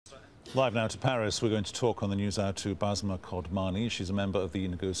Live now to Paris, we're going to talk on the News Hour to Bassma Kodmani. She's a member of the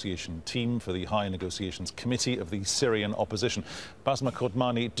negotiation team for the High Negotiations Committee of the Syrian opposition. Bassma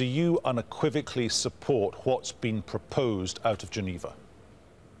Kodmani, do you unequivocally support what's been proposed out of Geneva?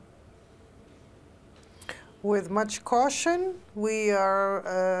 With much caution. We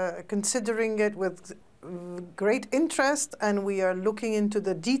are considering it with great interest, and we are looking into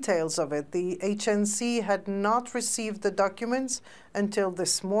the details of it. The HNC had not received the documents until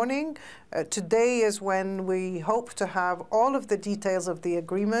this morning. Today is when we hope to have all of the details of the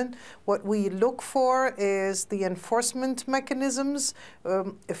agreement. What we look for is the enforcement mechanisms,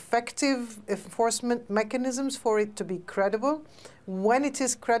 effective enforcement mechanisms for it to be credible. When it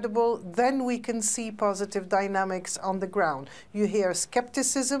is credible, then we can see positive dynamics on the ground. You hear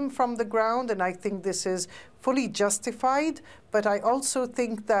skepticism from the ground, and I think this is fully justified. But I also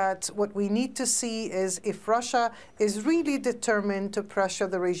think that what we need to see is if Russia is really determined to pressure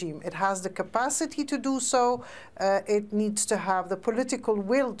the regime. It has the capacity to do so. It needs to have the political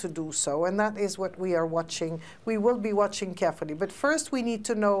will to do so. And that is what we are watching. We will be watching carefully. But first, we need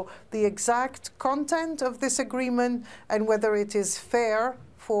to know the exact content of this agreement and whether it is fair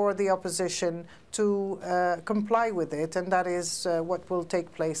for the opposition to comply with it, and that is what will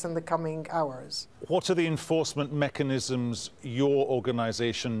take place in the coming hours. What are the enforcement mechanisms your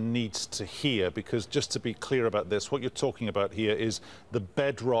organisation needs to hear? Because just to be clear about this, what you're talking about here is the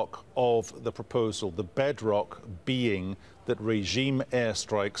bedrock of the proposal, the bedrock being that regime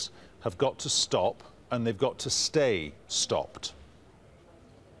airstrikes have got to stop and they've got to stay stopped.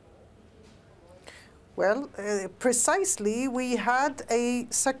 Well, precisely, we had a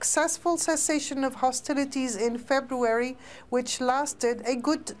successful cessation of hostilities in February, which lasted a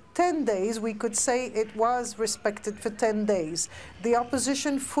good 10 days. We could say it was respected for 10 days. The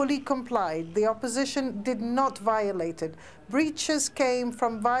opposition fully complied. The opposition did not violate it. Breaches came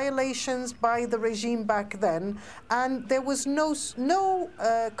from violations by the regime back then, and there was no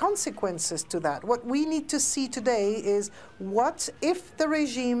consequences to that. What we need to see today is what if the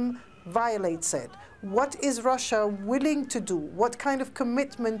regime violates it? What is Russia willing to do? What kind of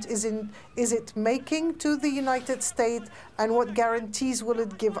commitment is it making to the United States, and what guarantees will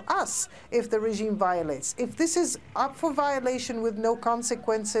it give us if the regime violates? If this is up for violation with no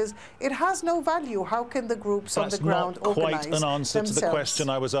consequences, it has no value. How can the groups on the ground organize themselves? That's not quite an answer to the question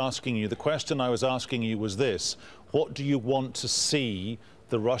I was asking you. The question I was asking you was this: what do you want to see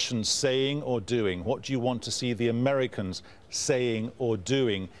the Russians saying or doing? What do you want to see the Americans saying or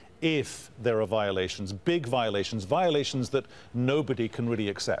doing if there are violations, big violations, violations that nobody can really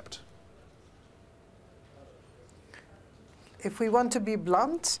accept? If we want to be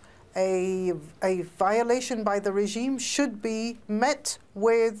blunt, a violation by the regime should be met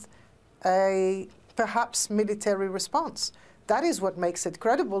with a perhaps military response. That is what makes it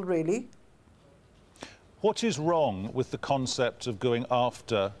credible, really. What is wrong with the concept of going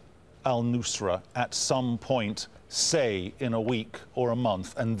after al-Nusra at some point, say in a week or a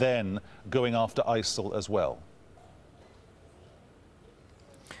month, and then going after ISIL as well?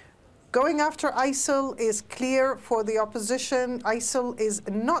 Going after ISIL is clear for the opposition. ISIL is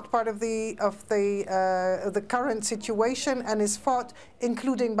not part of the current situation and is fought,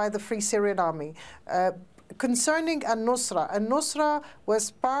 including by the Free Syrian Army. Concerning al-Nusra was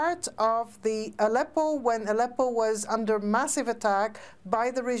part of the Aleppo when Aleppo was under massive attack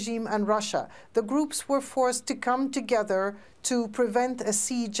by the regime and Russia. The groups were forced to come together to prevent a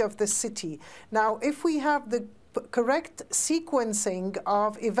siege of the city. Now, if we have the correct sequencing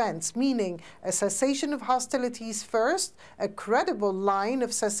of events, meaning a cessation of hostilities first, a credible line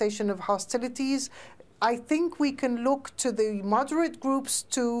of cessation of hostilities, I think we can look to the moderate groups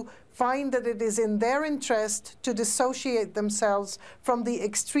to find that it is in their interest to dissociate themselves from the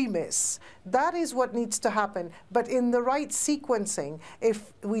extremists. That is what needs to happen, but in the right sequencing.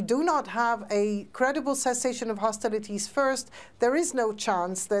 If we do not have a credible cessation of hostilities first, there is no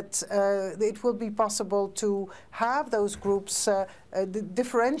chance that it will be possible to have those groups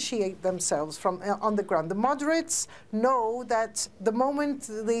differentiate themselves from on the ground. The moderates know that the moment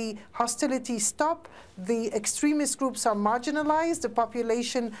the hostilities stop, the extremist groups are marginalized, the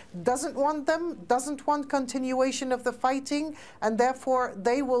population doesn't want them, doesn't want continuation of the fighting, and therefore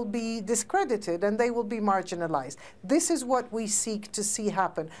they will be discredited and they will be marginalized. This is what we seek to see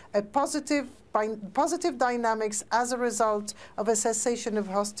happen, a positive dynamics as a result of a cessation of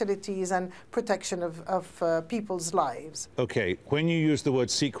hostilities and protection of people's lives. Okay, when you use the word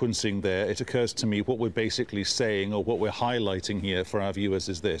sequencing there, it occurs to me what we're basically saying, or what we're highlighting here for our viewers,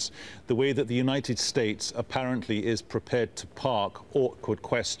 is this: the way that the United States apparently is prepared to park awkward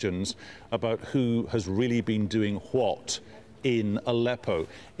questions about who has really been doing what in Aleppo.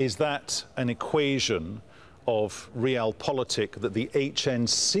 Is that an equation of realpolitik that the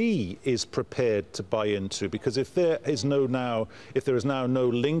HNC is prepared to buy into? Because if there is now no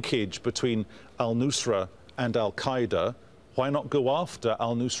linkage between al-Nusra and al-Qaeda, why not go after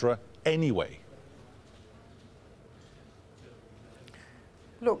al-Nusra anyway?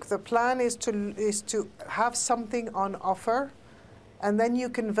 Look, the plan is to have something on offer, and then you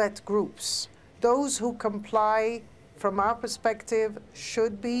can vet groups. Those who comply, from our perspective,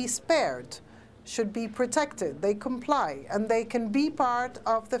 should be spared, should be protected. They comply, and they can be part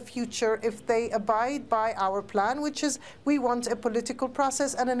of the future if they abide by our plan, which is we want a political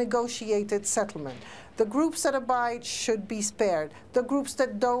process and a negotiated settlement. The groups that abide should be spared. The groups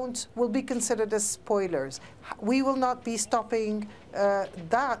that don't will be considered as spoilers. We will not be stopping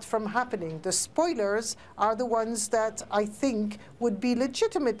that from happening. The spoilers are the ones that I think would be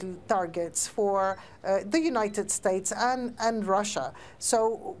legitimate targets for the United States and Russia.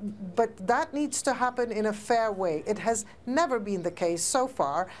 So, but that needs to happen in a fair way. It has never been the case so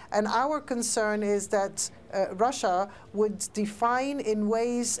far, and our concern is that Russia would define in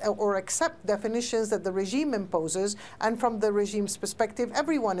ways or accept definitions that the regime imposes, and from the regime's perspective,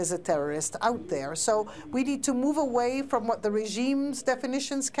 everyone is a terrorist out there. So we need to move away from what the regime's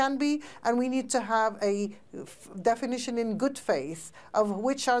definitions can be, and we need to have a definition in good faith of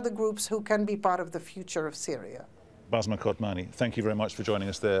which are the groups who can be part of the future of Syria. Bassma Kodmani, thank you very much for joining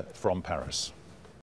us there from Paris.